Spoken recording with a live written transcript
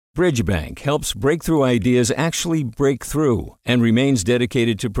Bridgebank helps breakthrough ideas actually break through and remains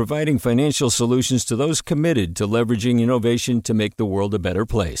dedicated to providing financial solutions to those committed to leveraging innovation to make the world a better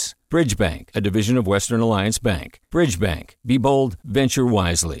place. Bridgebank, a division of Western Alliance Bank. Bridgebank. Be bold, venture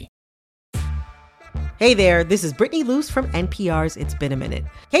wisely. Hey there, this is Brittany Luce from NPR's It's Been a Minute.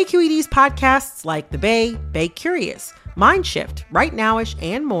 KQED's podcasts like The Bay, Bay Curious, Mind Shift, Right Nowish,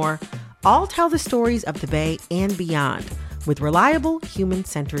 and more all tell the stories of the Bay and beyond with reliable,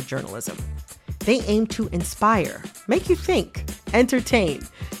 human-centered journalism. They aim to inspire, make you think, entertain,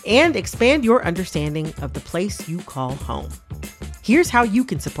 and expand your understanding of the place you call home. Here's how you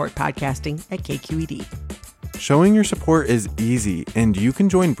can support podcasting at KQED. Showing your support is easy, and you can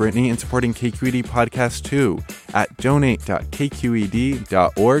join Brittany in supporting KQED Podcast too at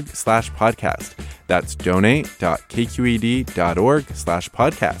donate.kqed.org/podcast. That's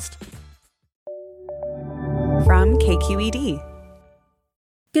donate.kqed.org/podcast. From KQED.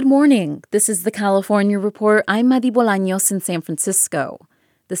 Good morning. This is the California Report. I'm Madi Bolanos in San Francisco.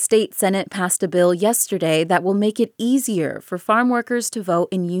 The state Senate passed a bill yesterday that will make it easier for farm workers to vote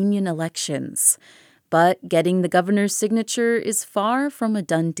in union elections. But getting the governor's signature is far from a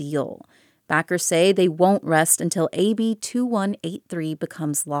done deal. Backers say they won't rest until AB 2183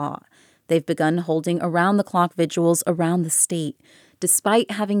 becomes law. They've begun holding around-the-clock vigils around the state,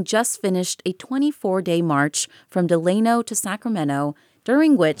 despite having just finished a 24-day march from Delano to Sacramento,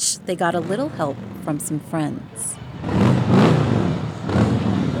 during which they got a little help from some friends.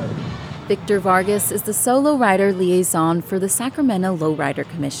 Victor Vargas is the solo rider liaison for the Sacramento Lowrider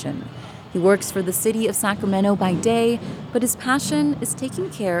Commission. He works for the city of Sacramento by day, but his passion is taking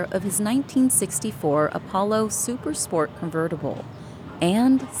care of his 1964 Apollo Super Sport convertible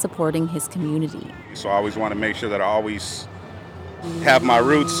and supporting his community. So I always want to make sure that I always have my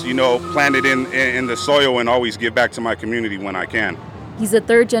roots, planted in the soil and always give back to my community when I can. He's a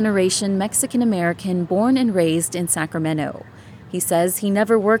third-generation Mexican-American born and raised in Sacramento. He says he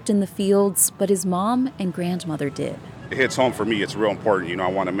never worked in the fields, but his mom and grandmother did. It hits home for me. It's real important. I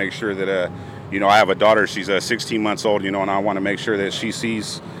want to make sure that, I have a daughter. She's 16 months old, and I want to make sure that she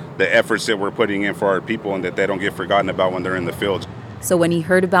sees the efforts that we're putting in for our people and that they don't get forgotten about when they're in the fields. So when he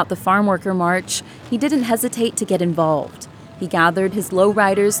heard about the Farm Worker March, he didn't hesitate to get involved. He gathered his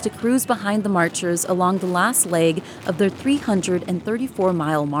lowriders to cruise behind the marchers along the last leg of their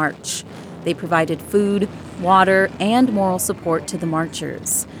 334-mile march. They provided food, water, and moral support to the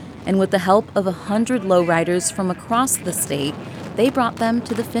marchers. And with the help of 100 lowriders from across the state, they brought them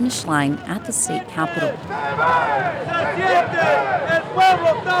to the finish line at the state capitol.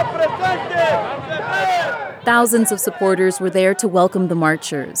 Thousands of supporters were there to welcome the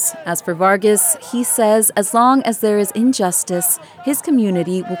marchers. As for Vargas, he says as long as there is injustice, his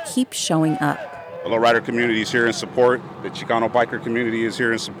community will keep showing up. The lowrider community is here in support. The Chicano biker community is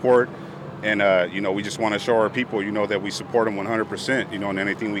here in support. And, we just want to show our people, that we support them 100%, and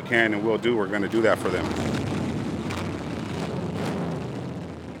anything we can and will do, we're going to do that for them.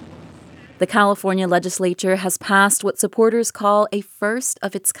 The California legislature has passed what supporters call a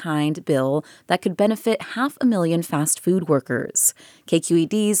first-of-its-kind bill that could benefit 500,000 fast food workers.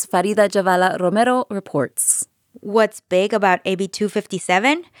 KQED's Farida Jhabvala Romero reports. What's big about AB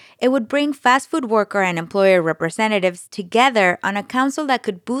 257? It would bring fast food worker and employer representatives together on a council that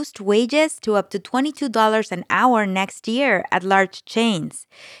could boost wages to up to $22 an hour next year at large chains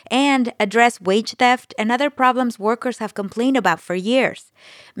and address wage theft and other problems workers have complained about for years.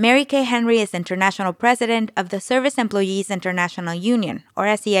 Mary Kay Henry is international president of the Service Employees International Union, or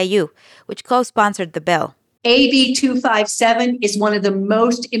SEIU, which co-sponsored the bill. AB 257 is one of the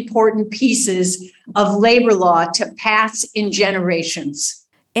most important pieces of labor law to pass in generations.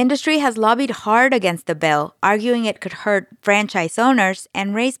 Industry has lobbied hard against the bill, arguing it could hurt franchise owners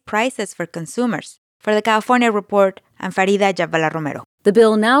and raise prices for consumers. For the California Report, I'm Farida Jhabvala Romero. The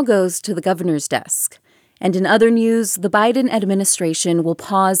bill now goes to the governor's desk. And in other news, the Biden administration will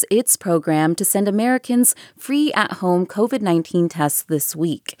pause its program to send Americans free at-home COVID-19 tests this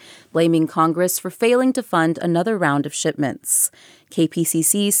week, blaming Congress for failing to fund another round of shipments.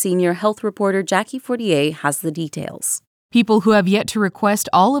 KPCC senior health reporter Jackie Fortier has the details. People who have yet to request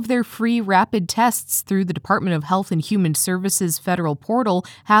all of their free rapid tests through the Department of Health and Human Services federal portal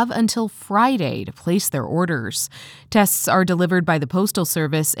have until Friday to place their orders. Tests are delivered by the Postal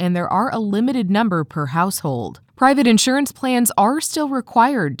Service, and there are a limited number per household. Private insurance plans are still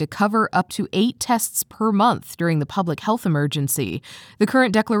required to cover up to 8 tests per month during the public health emergency. The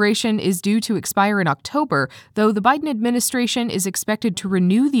current declaration is due to expire in October, though the Biden administration is expected to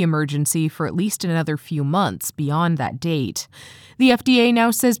renew the emergency for at least another few months beyond that date. The FDA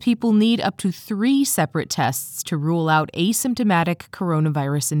now says people need up to 3 separate tests to rule out asymptomatic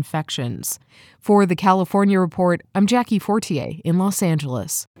coronavirus infections. For the California Report, I'm Jackie Fortier in Los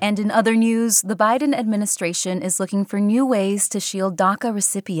Angeles. And in other news, the Biden administration is looking for new ways to shield DACA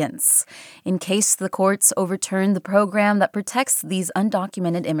recipients in case the courts overturn the program that protects these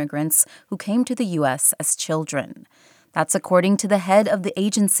undocumented immigrants who came to the U.S. as children. That's according to the head of the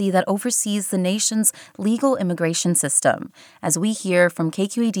agency that oversees the nation's legal immigration system, as we hear from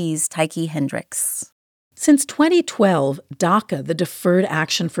KQED's Tyche Hendricks. Since 2012, DACA, the Deferred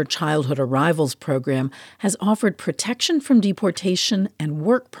Action for Childhood Arrivals program, has offered protection from deportation and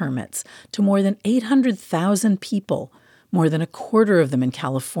work permits to more than 800,000 people, more than a quarter of them in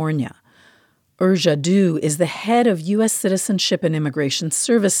California. Jhabvala is the head of U.S. Citizenship and Immigration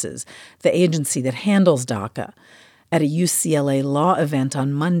Services, the agency that handles DACA. At a UCLA law event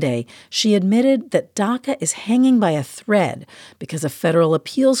on Monday, she admitted that DACA is hanging by a thread because a federal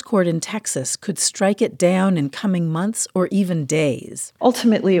appeals court in Texas could strike it down in coming months or even days.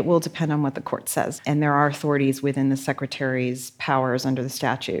 Ultimately, it will depend on what the court says, and there are authorities within the secretary's powers under the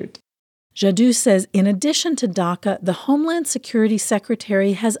statute. Jhabvala says in addition to DACA, the Homeland Security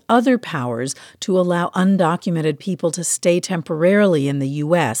Secretary has other powers to allow undocumented people to stay temporarily in the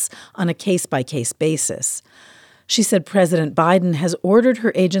U.S. on a case-by-case basis. She said President Biden has ordered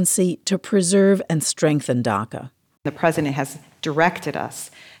her agency to preserve and strengthen DACA. The president has directed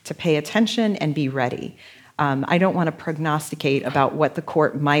us to pay attention and be ready. I don't want to prognosticate about what the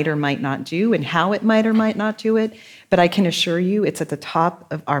court might or might not do and how it might or might not do it, but I can assure you it's at the top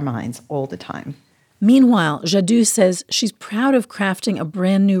of our minds all the time. Meanwhile, Jhabvala says she's proud of crafting a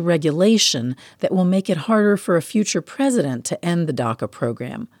brand new regulation that will make it harder for a future president to end the DACA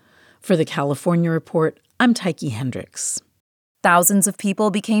program. For the California Report, I'm Tyche Hendricks. Thousands of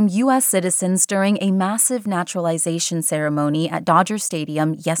people became U.S. citizens during a massive naturalization ceremony at Dodger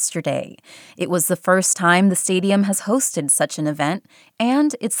Stadium yesterday. It was the first time the stadium has hosted such an event,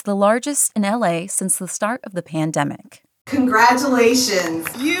 and it's the largest in L.A. since the start of the pandemic. Congratulations.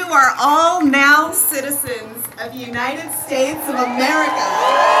 You are all now citizens of the United States of America.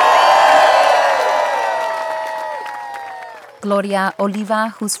 Gloria Oliva,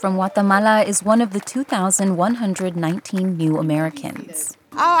 who's from Guatemala, is one of the 2,119 new Americans.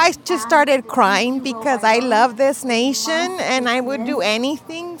 I just started crying because I love this nation and I would do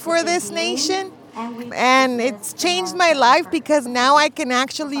anything for this nation. And it's changed my life because now I can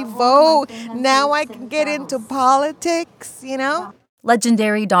actually vote. Now I can get into politics, you know.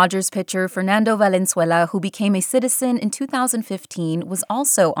 Legendary Dodgers pitcher Fernando Valenzuela, who became a citizen in 2015, was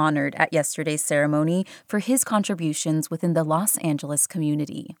also honored at yesterday's ceremony for his contributions within the Los Angeles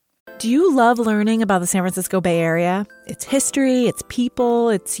community. Do you love learning about the San Francisco Bay Area? Its history, its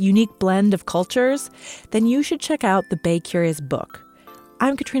people, its unique blend of cultures? Then you should check out the Bay Curious book.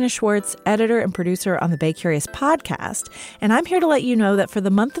 I'm Katrina Schwartz, editor and producer on the Bay Curious podcast, and I'm here to let you know that for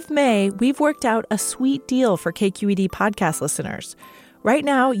the month of May, we've worked out a sweet deal for KQED podcast listeners. Right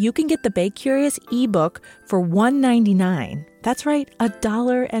now, you can get the Bay Curious ebook for $1.99. That's right,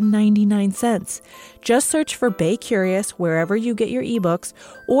 $1.99. Just search for Bay Curious wherever you get your ebooks,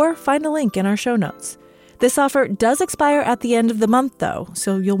 or find a link in our show notes. This offer does expire at the end of the month, though,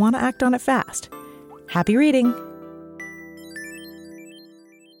 so you'll want to act on it fast. Happy reading!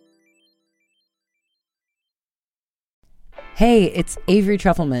 Hey, it's Avery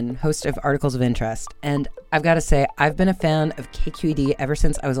Trufelman, host of Articles of Interest, and I've got to say, I've been a fan of KQED ever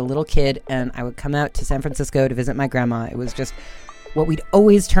since I was a little kid, and I would come out to San Francisco to visit my grandma. It was just what we'd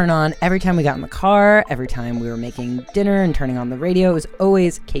always turn on every time we got in the car, every time we were making dinner and turning on the radio. It was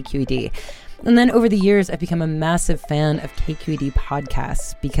always KQED. And then over the years, I've become a massive fan of KQED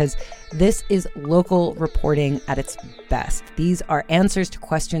podcasts because this is local reporting at its best. These are answers to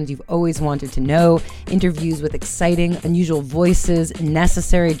questions you've always wanted to know, interviews with exciting, unusual voices,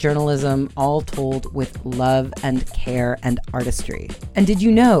 necessary journalism, all told with love and care and artistry. And did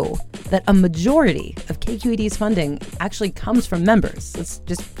you know that a majority of KQED's funding actually comes from members? It's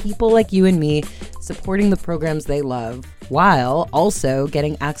just people like you and me supporting the programs they love, while also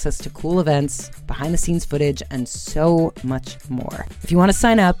getting access to cool events, behind-the-scenes footage, and so much more. If you want to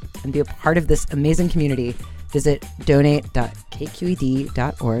sign up and be a part of this amazing community, visit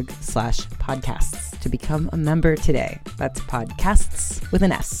donate.kqed.org/podcasts to become a member today. That's podcasts with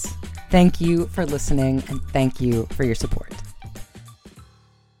an S. Thank you for listening, and thank you for your support.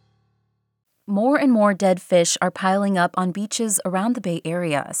 more and more dead fish are piling up on beaches around the Bay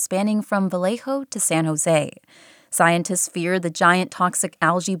Area, spanning from Vallejo to San Jose. Scientists fear the giant toxic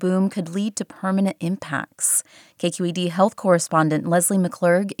algae boom could lead to permanent impacts. KQED health correspondent Lesley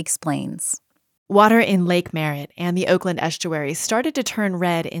McClurg explains. Water in Lake Merritt and the Oakland estuary started to turn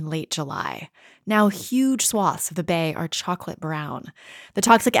red in late July. Now huge swaths of the bay are chocolate brown. The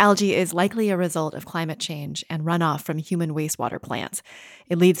toxic algae is likely a result of climate change and runoff from human wastewater plants.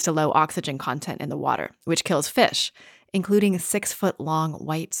 It leads to low oxygen content in the water, which kills fish, including 6-foot-long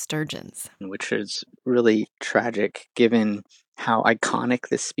white sturgeons. Which is really tragic given how iconic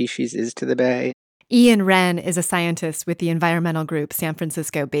this species is to the bay. Ian Wren is a scientist with the environmental group San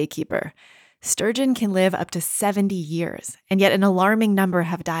Francisco Baykeeper. Sturgeon can live up to 70 years, and yet an alarming number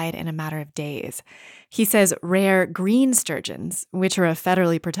have died in a matter of days. He says rare green sturgeons, which are a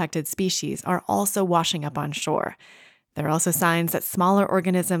federally protected species, are also washing up on shore. There are also signs that smaller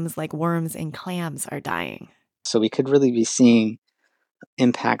organisms like worms and clams are dying. So we could really be seeing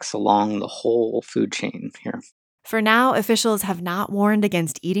impacts along the whole food chain here. For now, officials have not warned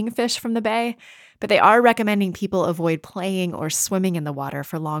against eating fish from the bay, but they are recommending people avoid playing or swimming in the water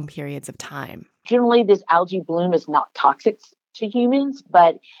for long periods of time. Generally, this algae bloom is not toxic to humans,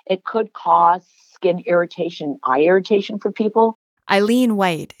 but it could cause skin irritation, eye irritation for people. Eileen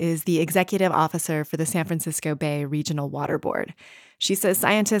White is the executive officer for the San Francisco Bay Regional Water Board. She says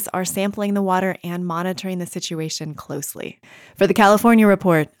scientists are sampling the water and monitoring the situation closely. For the California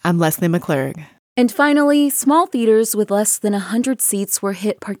Report, I'm Lesley McClurg. And finally, small theaters with less than 100 seats were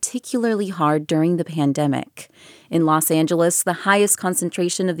hit particularly hard during the pandemic. In Los Angeles, the highest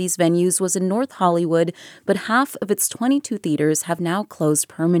concentration of these venues was in North Hollywood, but half of its 22 theaters have now closed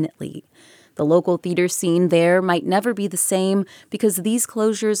permanently. The local theater scene there might never be the same because these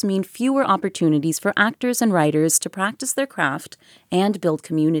closures mean fewer opportunities for actors and writers to practice their craft and build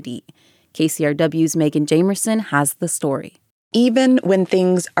community. KCRW's Megan Jamerson has the story. Even when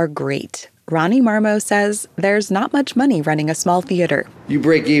things are great, Ronnie Marmo says there's not much money running a small theater. You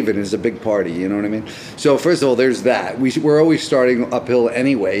break even is a big party, you know what I mean? So first of all, there's that. We're always starting uphill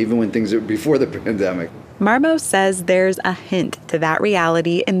anyway, even when things are before the pandemic. Marmo says there's a hint to that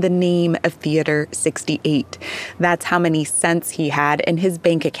reality in the name of Theater 68. That's how many cents he had in his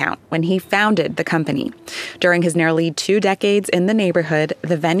bank account when he founded the company. During his nearly 2 decades in the neighborhood,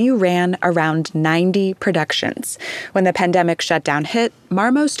 the venue ran around 90 productions. When the pandemic shutdown hit,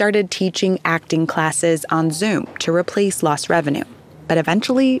 Marmo started teaching acting classes on Zoom to replace lost revenue. But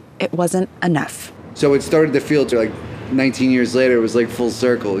eventually, it wasn't enough. So it started to feel like 19 years later, it was like full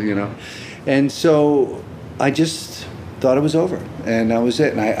circle, you know? And so I just thought it was over, and that was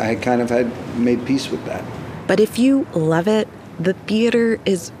it. And I kind of had made peace with that. But if you love it, the theater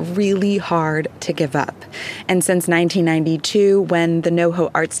is really hard to give up. And since 1992, when the NoHo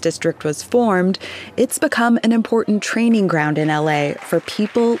Arts District was formed, it's become an important training ground in LA for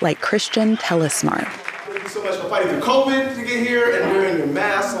people like Christian Telesmar. Thank you so much for fighting through COVID to get here and wearing your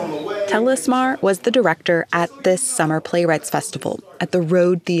mask on the way. Telesmar was the director at this Summer Playwrights Festival at the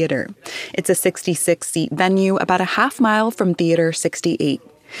Road Theater. It's a 66-seat venue about a half mile from Theater 68.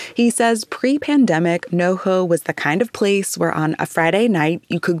 He says pre-pandemic, NoHo was the kind of place where on a Friday night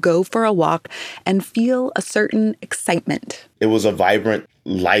you could go for a walk and feel a certain excitement. It was a vibrant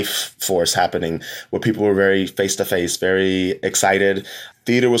life force happening where people were very face-to-face, very excited.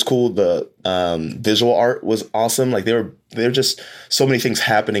 Theater was cool. The visual art was awesome. Like there were just so many things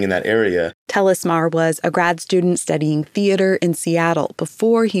happening in that area. Telesmar was a grad student studying theater in Seattle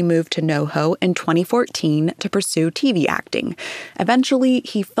before he moved to NoHo in 2014 to pursue TV acting. Eventually,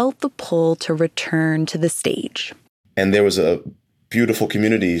 he felt the pull to return to the stage. And there was a beautiful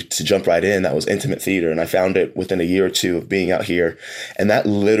community to jump right in that was intimate theater. And I found it within a year or two of being out here. And that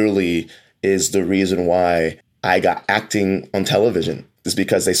literally is the reason why I got acting on television, is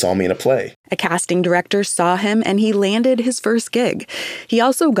because they saw me in a play. A casting director saw him and he landed his first gig. He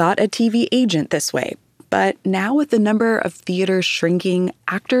also got a TV agent this way. But now with the number of theaters shrinking,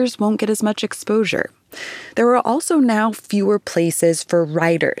 actors won't get as much exposure. There are also now fewer places for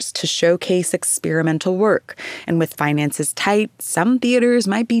writers to showcase experimental work. And with finances tight, some theaters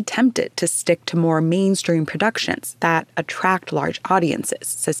might be tempted to stick to more mainstream productions that attract large audiences,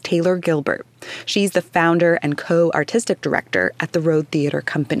 says Taylor Gilbert. She's the founder and co-artistic director at the Road Theater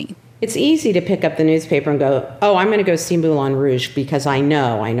Company. It's easy to pick up the newspaper and go, oh, I'm going to go see Moulin Rouge because I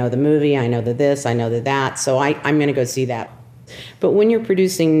know the movie, I know the this, I know the that, so I'm going to go see that. But when you're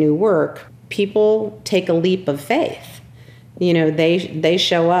producing new work, people take a leap of faith. You know, they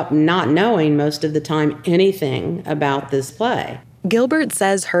show up not knowing most of the time anything about this play. Gilbert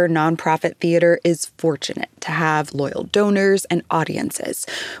says her nonprofit theater is fortunate to have loyal donors and audiences,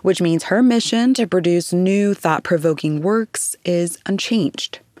 which means her mission to produce new, thought-provoking works is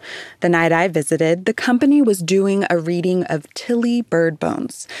unchanged. The night I visited, the company was doing a reading of Tilly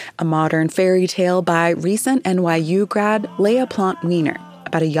Birdbones, a modern fairy tale by recent NYU grad Leah Plante Weiner,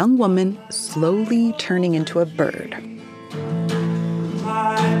 about a young woman slowly turning into a bird.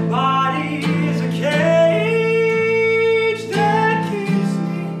 My body is a cage that keeps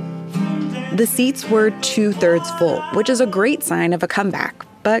me. The seats were 2/3 full, which is a great sign of a comeback,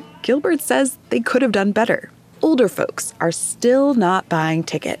 but Gilbert says they could have done better. Older folks are still not buying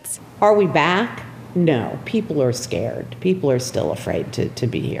tickets. Are we back? No, people are scared. People are still afraid to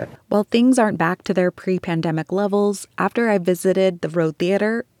be here. While things aren't back to their pre-pandemic levels, after I visited the Road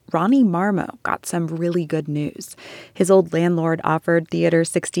Theater, Ronnie Marmo got some really good news. His old landlord offered Theater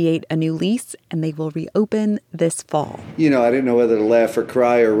 68 a new lease, and they will reopen this fall. I didn't know whether to laugh or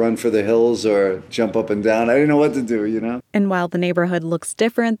cry or run for the hills or jump up and down. I didn't know what to do, And while the neighborhood looks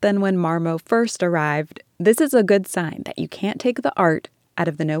different than when Marmo first arrived, this is a good sign that you can't take the art out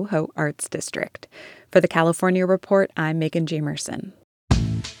of the NoHo Arts District. For the California Report, I'm Megan Jamerson.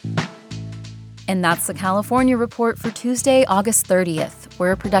 And that's the California Report for Tuesday, August 30th.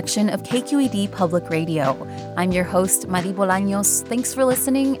 We're a production of KQED Public Radio. I'm your host, Madi Bolanos. Thanks for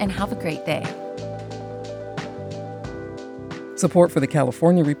listening and have a great day. Support for the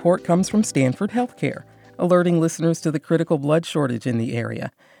California Report comes from Stanford Healthcare, alerting listeners to the critical blood shortage in the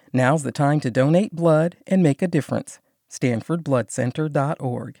area. Now's the time to donate blood and make a difference.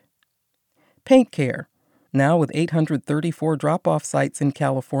 StanfordBloodCenter.org. Paint Care, now with 834 drop-off sites in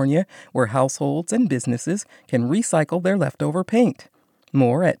California where households and businesses can recycle their leftover paint.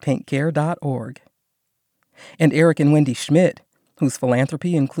 More at paintcare.org. And Eric and Wendy Schmidt, whose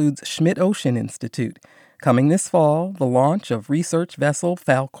philanthropy includes Schmidt Ocean Institute. Coming this fall, the launch of research vessel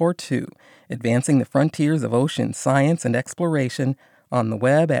Falkor 2, advancing the frontiers of ocean science and exploration, on the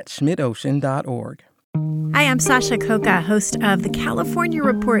web at schmidtocean.org. Hi, I'm Sasha Koka, host of the California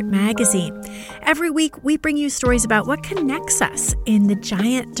Report magazine. Every week, we bring you stories about what connects us in the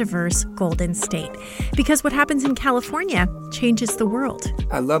giant, diverse Golden State. Because what happens in California changes the world.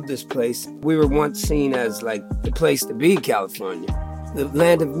 I love this place. We were once seen as like the place to be, California. The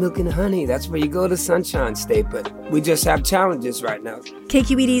land of milk and honey. That's where you go to Sunshine State, but we just have challenges right now.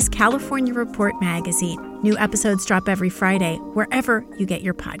 KQED's California Report magazine. New episodes drop every Friday, wherever you get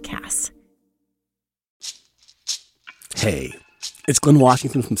your podcasts. Hey, it's Glenn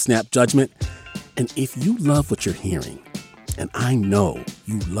Washington from Snap Judgment. And if you love what you're hearing, and I know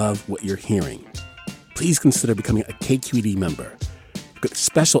you love what you're hearing, please consider becoming a KQED member. You get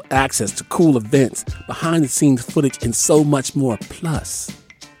special access to cool events, behind-the-scenes footage, and so much more. Plus,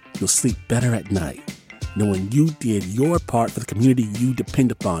 you'll sleep better at night knowing you did your part for the community you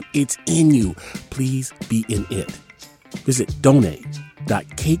depend upon. It's in you. Please be in it. Visit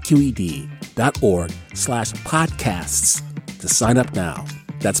donate.kqed.org/podcasts to sign up now.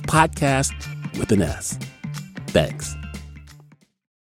 That's podcast with an S. Thanks.